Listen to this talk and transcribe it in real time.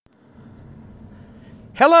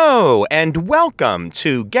Hello, and welcome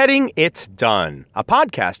to Getting It Done, a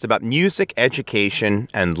podcast about music education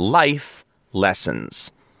and life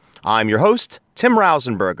lessons. I'm your host, Tim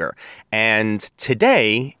Rausenberger, and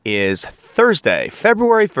today is Thursday,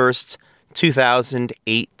 February 1st,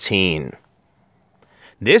 2018.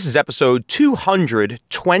 This is episode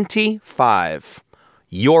 225,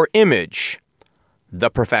 Your Image,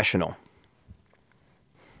 the Professional.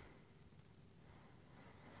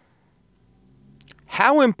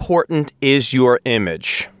 How important is your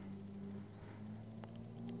image?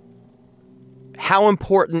 How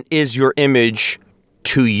important is your image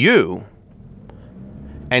to you?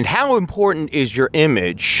 And how important is your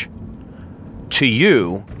image to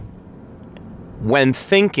you when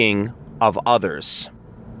thinking of others?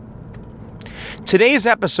 Today's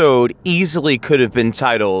episode easily could have been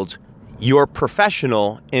titled, Your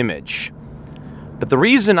Professional Image. But the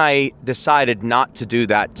reason I decided not to do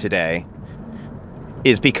that today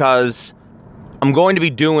is because I'm going to be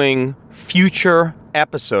doing future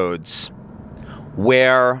episodes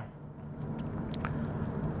where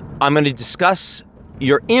I'm going to discuss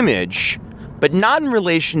your image, but not in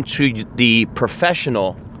relation to the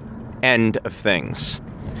professional end of things.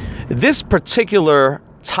 This particular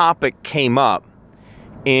topic came up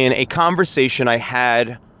in a conversation I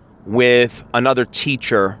had with another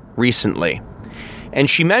teacher recently. And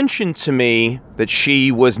she mentioned to me that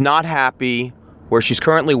she was not happy where she's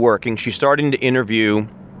currently working. She's starting to interview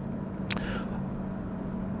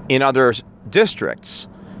in other districts.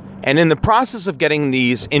 And in the process of getting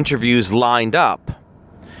these interviews lined up,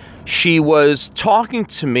 she was talking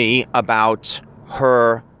to me about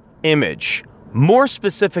her image, more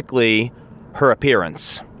specifically, her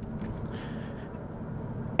appearance.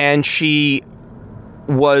 And she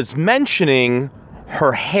was mentioning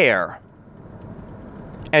her hair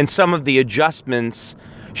and some of the adjustments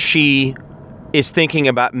she is thinking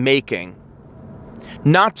about making,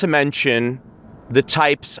 not to mention the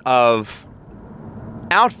types of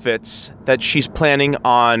outfits that she's planning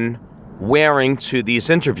on wearing to these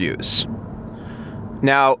interviews.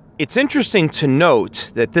 Now, it's interesting to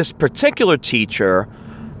note that this particular teacher,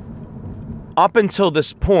 up until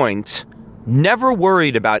this point, never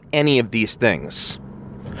worried about any of these things,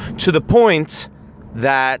 to the point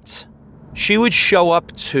that she would show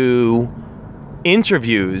up to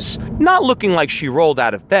interviews not looking like she rolled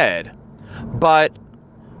out of bed, but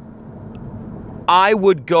I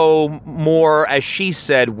would go more, as she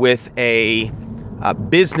said, with a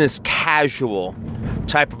business casual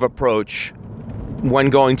type of approach when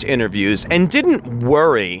going to interviews, and didn't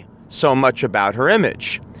worry so much about her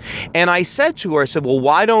image. And I said to her, I said, well,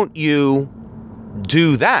 why don't you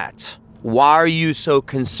do that? Why are you so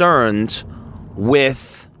concerned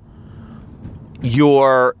with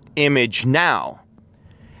your image now?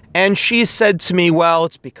 And she said to me, well,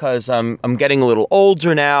 it's because I'm getting a little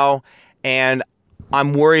older now, and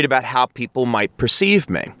I'm worried about how people might perceive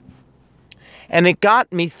me. And it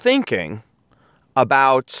got me thinking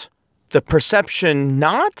about the perception,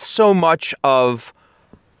 not so much of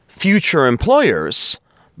future employers,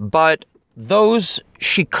 but those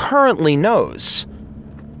she currently knows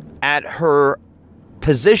at her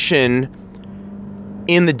position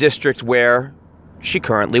in the district where she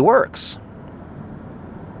currently works.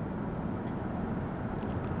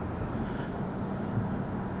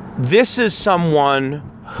 This is someone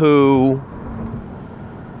who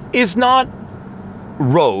is not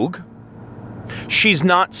rogue. She's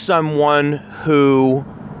not someone who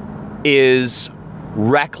is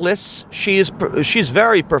reckless. She's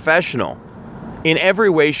very professional in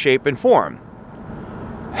every way, shape, and form.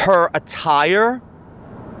 Her attire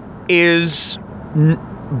is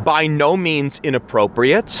by no means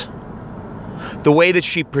inappropriate. The way that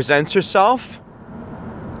she presents herself,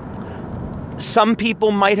 some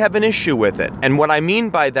people might have an issue with it. And what I mean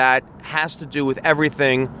by that has to do with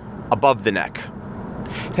everything above the neck.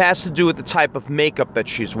 It has to do with the type of makeup that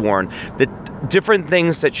she's worn, the different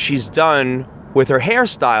things that she's done with her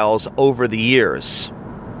hairstyles over the years.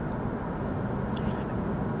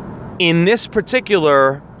 In this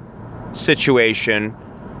particular situation,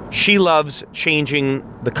 she loves changing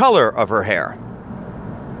the color of her hair.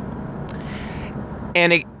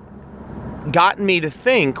 And it got me to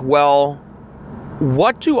think, well,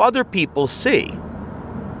 what do other people see?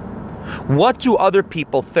 What do other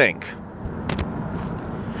people think?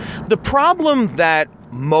 The problem that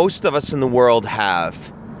most of us in the world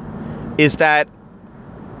have is that,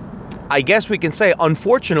 I guess we can say,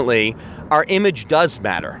 unfortunately, our image does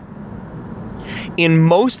matter. In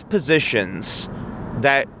most positions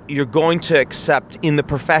that you're going to accept in the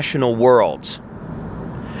professional world,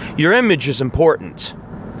 your image is important,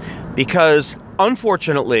 because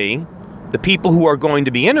unfortunately, the people who are going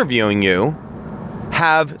to be interviewing you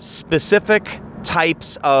have specific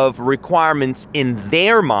types of requirements in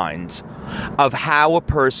their minds of how a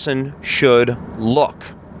person should look.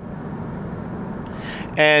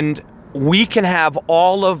 And we can have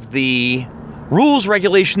all of the rules,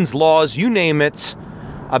 regulations, laws, you name it,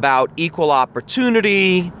 about equal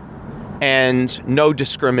opportunity and no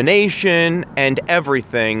discrimination and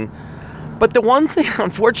everything. But the one thing,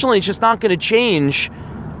 unfortunately, is just not going to change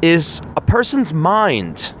is a person's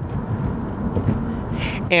mind.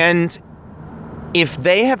 And if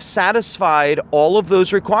they have satisfied all of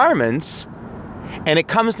those requirements, and it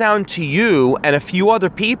comes down to you and a few other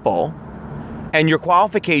people, and your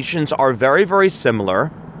qualifications are very, very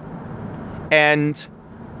similar, and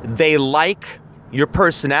they like your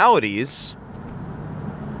personalities,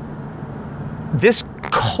 this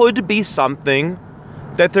could be something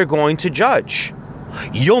that they're going to judge.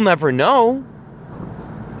 You'll never know,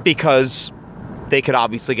 because they could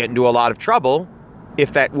obviously get into a lot of trouble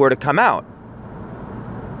if that were to come out.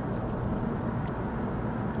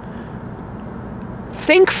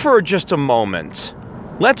 Think for just a moment.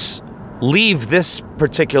 Let's leave this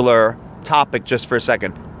particular topic just for a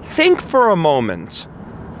second. Think for a moment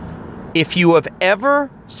if you have ever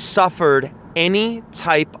suffered any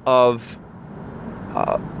type of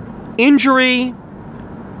injury,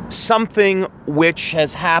 something which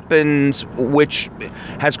has happened, which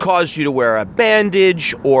has caused you to wear a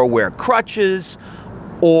bandage or wear crutches,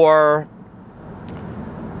 or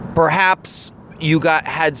perhaps you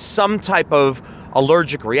had some type of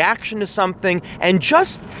allergic reaction to something, and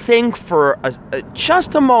just think for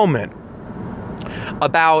just a moment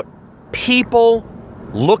about people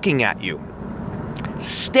looking at you,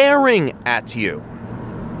 staring at you.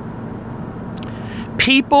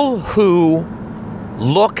 People who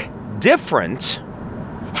look different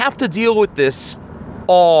have to deal with this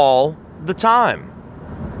all the time.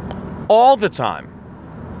 All the time.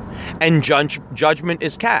 And judgment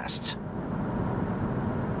is cast.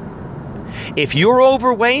 If you're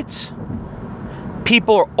overweight,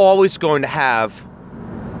 people are always going to have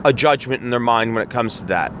a judgment in their mind when it comes to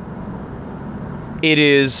that. It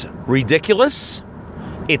is ridiculous.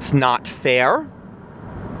 It's not fair.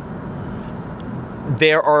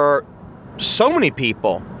 There are so many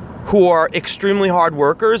people who are extremely hard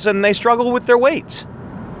workers and they struggle with their weight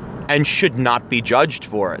and should not be judged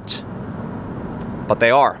for it. But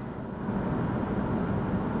they are.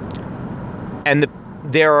 And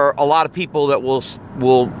there are a lot of people that will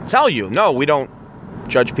tell you, no, we don't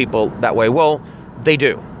judge people that way. Well, they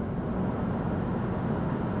do.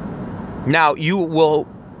 Now, you will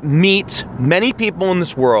meet many people in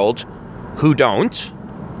this world who don't,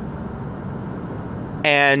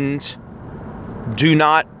 and do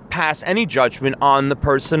not pass any judgment on the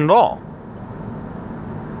person at all.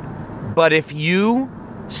 But if you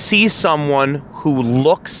see someone who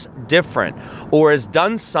looks different or has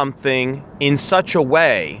done something in such a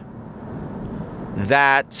way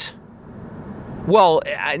that, well,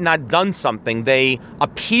 not done something, they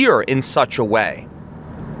appear in such a way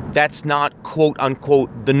that's not quote unquote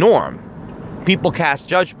the norm, people cast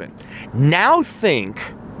judgment. Now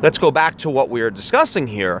let's go back to what we are discussing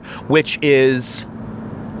here, which is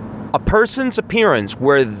a person's appearance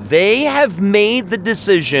where they have made the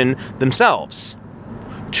decision themselves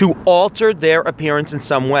to alter their appearance in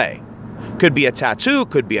some way. Could be a tattoo,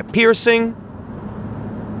 could be a piercing,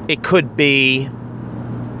 it could be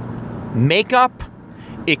makeup,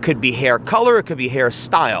 it could be hair color, it could be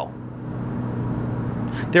hairstyle.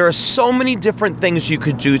 There are so many different things you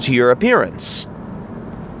could do to your appearance.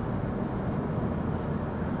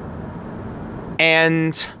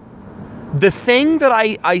 And the thing that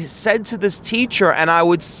I said to this teacher, and I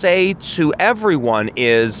would say to everyone,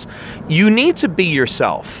 is you need to be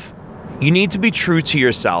yourself. You need to be true to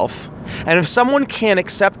yourself. And if someone can't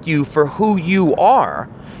accept you for who you are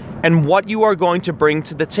and what you are going to bring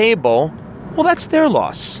to the table, well, that's their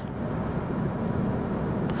loss.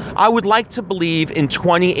 I would like to believe in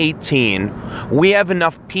 2018, we have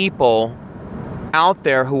enough people out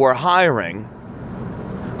there who are hiring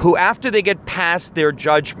who, after they get past their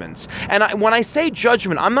judgments, and when I say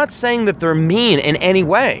judgment, I'm not saying that they're mean in any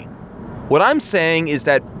way. What I'm saying is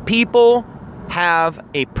that people have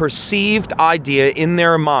a perceived idea in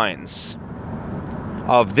their minds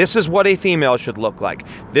of this is what a female should look like.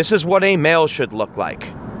 This is what a male should look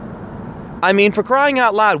like. I mean, for crying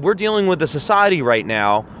out loud, we're dealing with a society right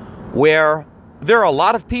now where there are a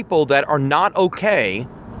lot of people that are not okay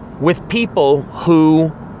with people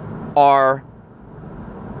who are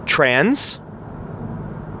transgender,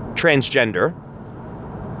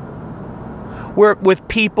 with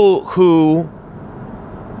people who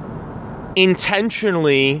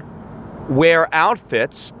intentionally wear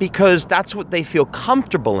outfits because that's what they feel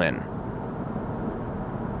comfortable in.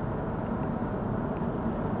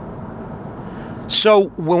 So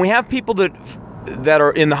when we have people that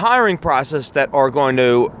are in the hiring process that are going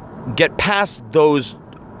to get past those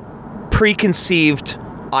preconceived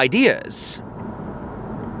ideas,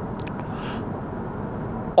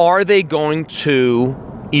 are they going to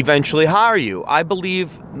eventually hire you? I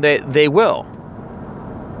believe that they will.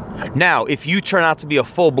 Now, if you turn out to be a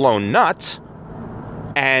full-blown nut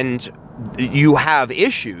and you have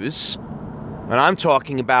issues, and I'm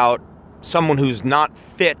talking about someone who's not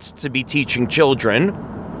fit to be teaching children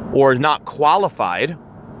or not qualified,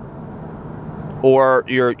 or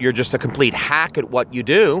you're just a complete hack at what you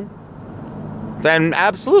do, then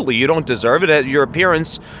absolutely, you don't deserve it. Your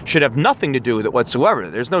appearance should have nothing to do with it whatsoever.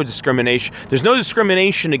 There's no discrimination. There's no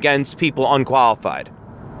discrimination against people unqualified.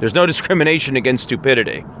 There's no discrimination against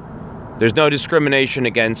stupidity. There's no discrimination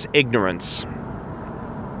against ignorance.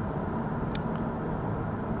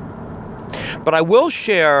 But I will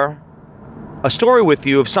share a story with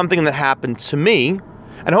you of something that happened to me,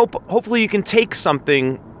 and hopefully you can take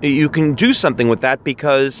something, you can do something with that,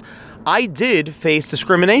 because I did face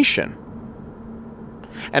discrimination.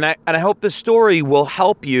 And I hope this story will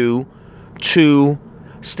help you to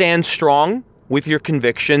stand strong with your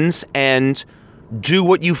convictions and do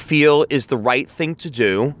what you feel is the right thing to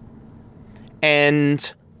do,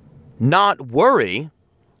 and not worry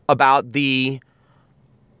about the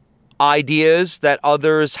ideas that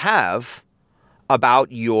others have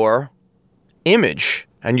about your image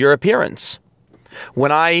and your appearance.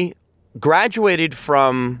 When I graduated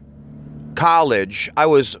from college,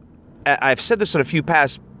 I've said this on a few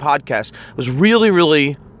past podcasts, I was really,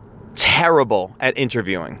 really terrible at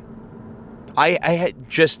interviewing. I had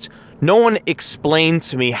just, no one explained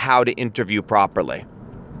to me how to interview properly.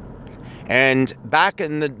 And back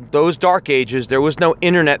in those dark ages, there was no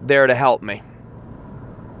internet there to help me.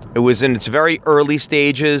 It was in its very early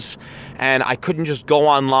stages, and I couldn't just go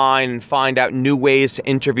online and find out new ways to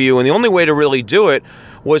interview. And the only way to really do it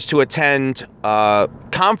was to attend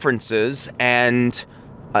conferences, and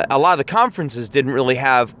a lot of the conferences didn't really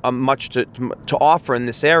have much to offer in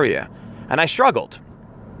this area. And I struggled.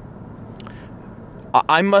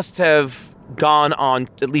 I must have gone on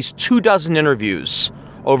at least 24 interviews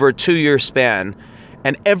over a 2-year span,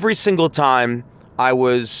 and every single time I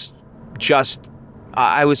was just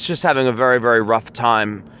having a very, very rough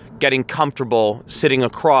time getting comfortable sitting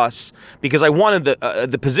across, because I wanted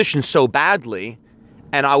the position so badly,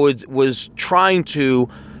 and I was trying to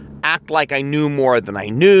act like I knew more than I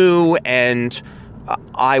knew, and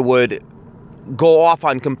I would go off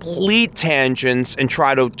on complete tangents and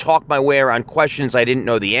try to talk my way around questions I didn't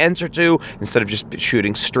know the answer to instead of just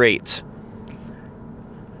shooting straight.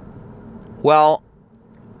 Well,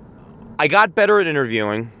 I got better at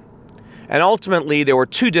interviewing, and ultimately there were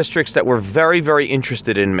 2 districts that were very, very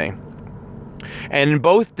interested in me. And in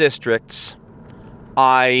both districts,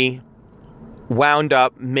 I wound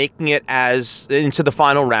up making it into the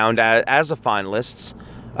final round as a finalist,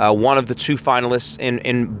 one of the 2 finalists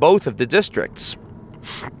in both of the districts.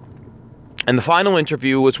 And the final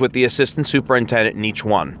interview was with the assistant superintendent in each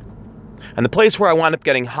one. And the place where I wound up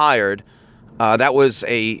getting hired, that was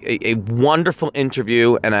a wonderful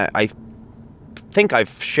interview, and I think I've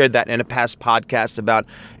shared that in a past podcast about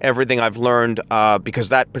everything I've learned, because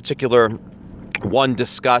that particular one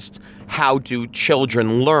discussed how do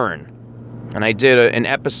children learn. And I did an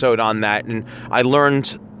episode on that, and I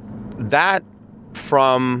learned that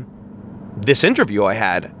from this interview I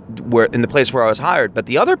had in the place where I was hired. But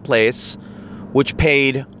the other place, which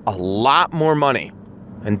paid a lot more money,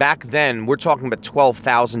 and back then we're talking about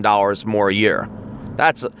 $12,000 more a year.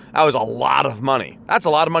 That was a lot of money. That's a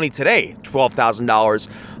lot of money today, $12,000,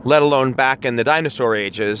 let alone back in the dinosaur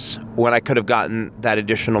ages when I could have gotten that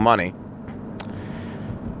additional money.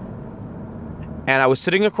 And I was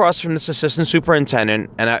sitting across from this assistant superintendent,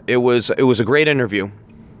 and it was a great interview.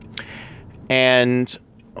 And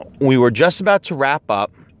we were just about to wrap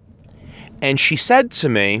up, and she said to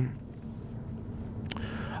me,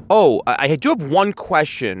 "Oh, I do have one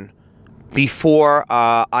question before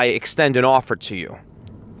I extend an offer to you."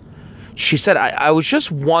 She said, I was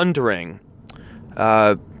just wondering,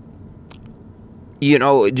 do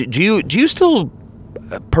you still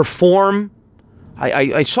perform?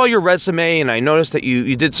 I saw your resume, and I noticed that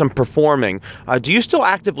you did some performing. Do you still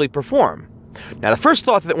actively perform? Now, the first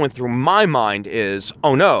thought that went through my mind is,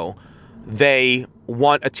 oh no, they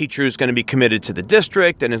want a teacher who's going to be committed to the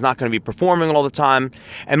district and is not going to be performing all the time.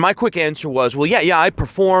 And my quick answer was, well, yeah, I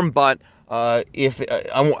perform, but If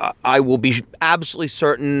I will be absolutely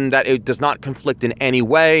certain that it does not conflict in any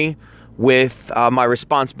way with my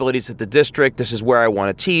responsibilities at the district. This is where I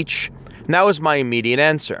want to teach. And that was my immediate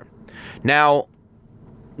answer. Now,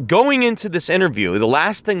 going into this interview, the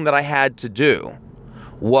last thing that I had to do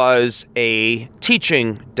was a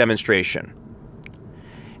teaching demonstration.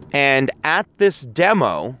 And at this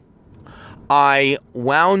demo, I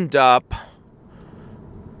wound up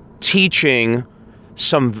teaching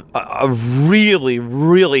a really,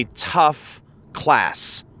 really tough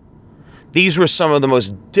class. These were some of the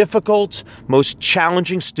most difficult, most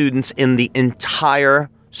challenging students in the entire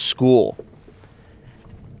school.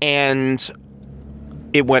 And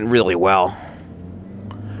it went really well.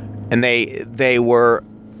 And they were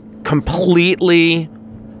completely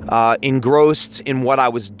engrossed in what I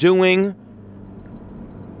was doing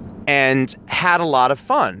and had a lot of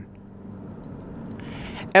fun.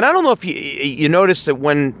 And I don't know if you noticed that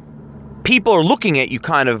when people are looking at you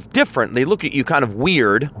kind of different, they look at you kind of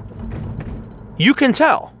weird, you can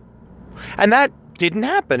tell. And that didn't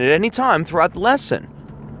happen at any time throughout the lesson.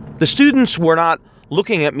 The students were not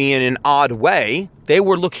looking at me in an odd way. They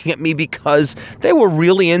were looking at me because they were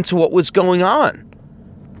really into what was going on.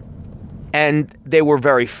 And they were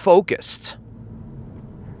very focused.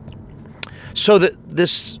 So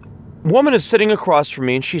this woman is sitting across from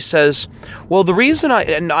me and she says, well, the reason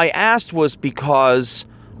I asked was because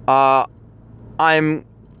I'm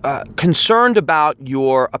concerned about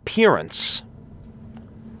your appearance.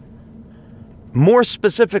 More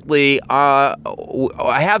specifically, I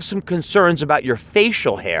have some concerns about your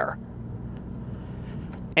facial hair.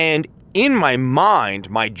 And in my mind,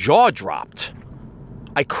 my jaw dropped.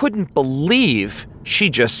 I couldn't believe she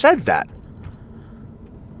just said that.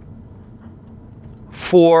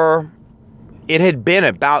 It had been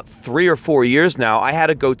about 3 or 4 years now, I had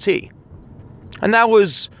a goatee. And that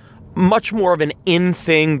was much more of an in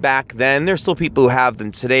thing back then. There's still people who have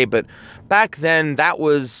them today, but back then that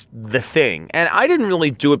was the thing. And I didn't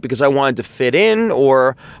really do it because I wanted to fit in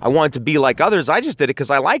or I wanted to be like others. I just did it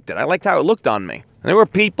because I liked it. I liked how it looked on me. And there were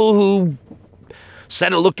people who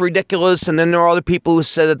said it looked ridiculous, and then there were other people who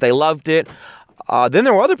said that they loved it. Then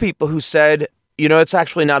there were other people who said, you know, it's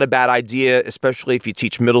actually not a bad idea, especially if you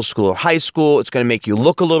teach middle school or high school. It's going to make you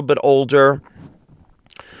look a little bit older.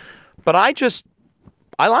 But I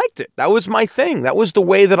liked it. That was my thing. That was the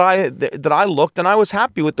way that I looked, and I was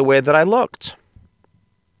happy with the way that I looked.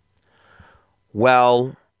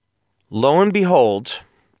 Well, lo and behold,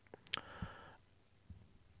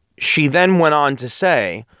 she then went on to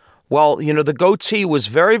say, well, you know, the goatee was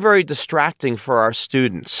very, very distracting for our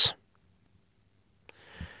students.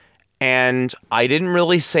 And I didn't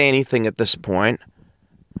really say anything at this point.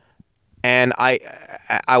 And I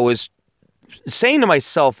was saying to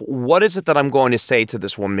myself, what is it that I'm going to say to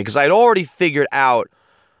this woman? Because I'd already figured out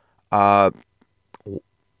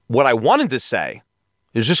what I wanted to say.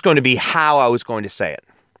 It was just going to be how I was going to say it.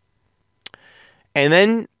 And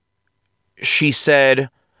then she said,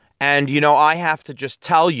 and, you know, I have to just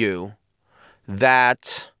tell you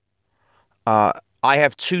that I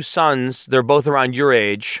have 2 sons. They're both around your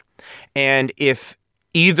age. And if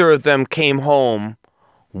either of them came home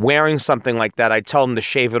wearing something like that, I'd tell them to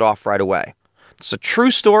shave it off right away. It's a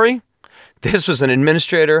true story. This was an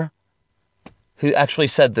administrator who actually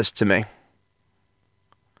said this to me.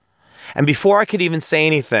 And before I could even say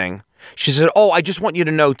anything, she said, oh, I just want you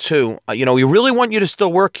to know, too, you know, we really want you to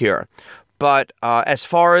still work here. But as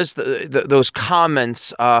far as those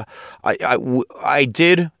comments, I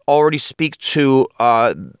did already speak to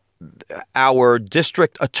our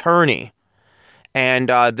district attorney, and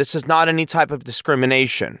this is not any type of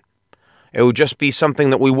discrimination. It would just be something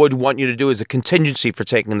that we would want you to do as a contingency for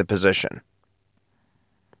taking the position.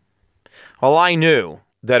 Well, I knew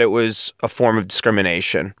that it was a form of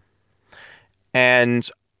discrimination, and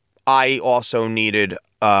I also needed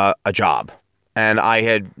a job. And I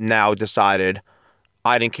had now decided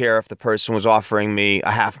I didn't care if the person was offering me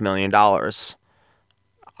 $500,000.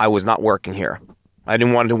 I was not working here. I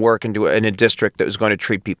didn't want to work in a district that was going to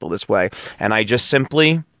treat people this way. And I just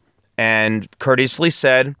simply and courteously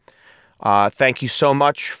said, thank you so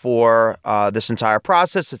much for this entire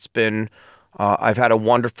process. It's been, I've had a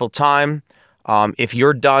wonderful time. If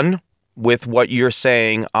you're done with what you're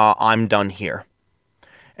saying, I'm done here.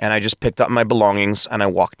 And I just picked up my belongings and I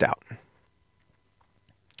walked out.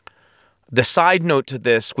 The side note to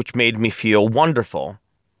this, which made me feel wonderful,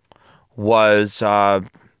 was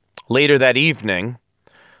later that evening,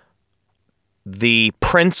 the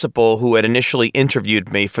principal who had initially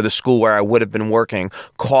interviewed me for the school where I would have been working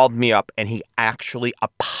called me up and he actually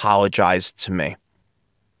apologized to me.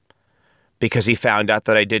 because he found out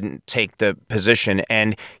that I didn't take the position.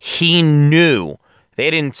 And he knew.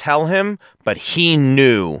 They didn't tell him, but he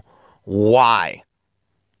knew why.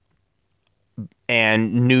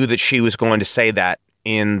 And knew that she was going to say that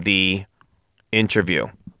in the interview.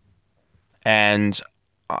 And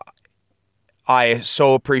I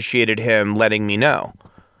so appreciated him letting me know.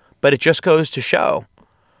 But it just goes to show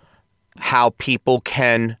how people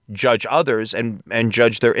can judge others and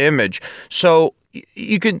judge their image. So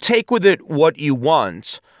you can take with it what you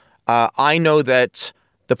want. I know that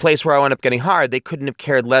the place where I wound up getting hired, they couldn't have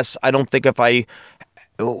cared less, I don't think, if I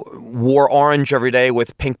wore orange every day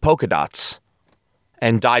with pink polka dots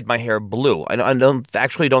and dyed my hair blue. I don't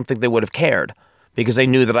think they would have cared, because they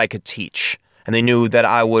knew that I could teach, and they knew that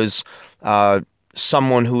I was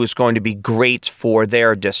someone who was going to be great for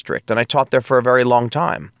their district. And I taught there for a very long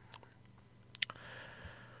time.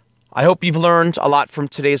 I hope you've learned a lot from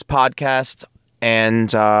today's podcast,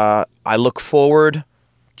 and I look forward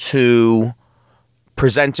to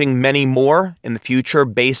presenting many more in the future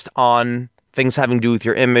based on things having to do with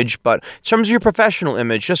your image. But in terms of your professional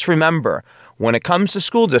image, just remember, when it comes to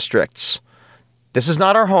school districts, this is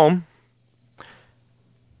not our home.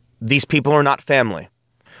 These people are not family.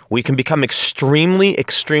 We can become extremely,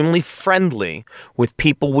 extremely friendly with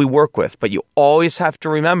people we work with, but you always have to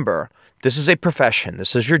remember, this is a profession.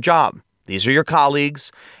 This is your job. These are your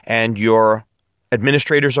colleagues, and your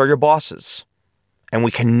administrators are your bosses. And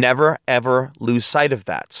we can never, ever lose sight of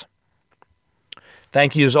that.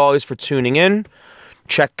 Thank you, as always, for tuning in.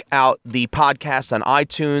 Check out the podcast on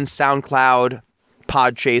iTunes, SoundCloud,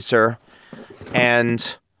 Podchaser,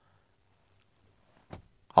 and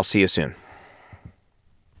I'll see you soon.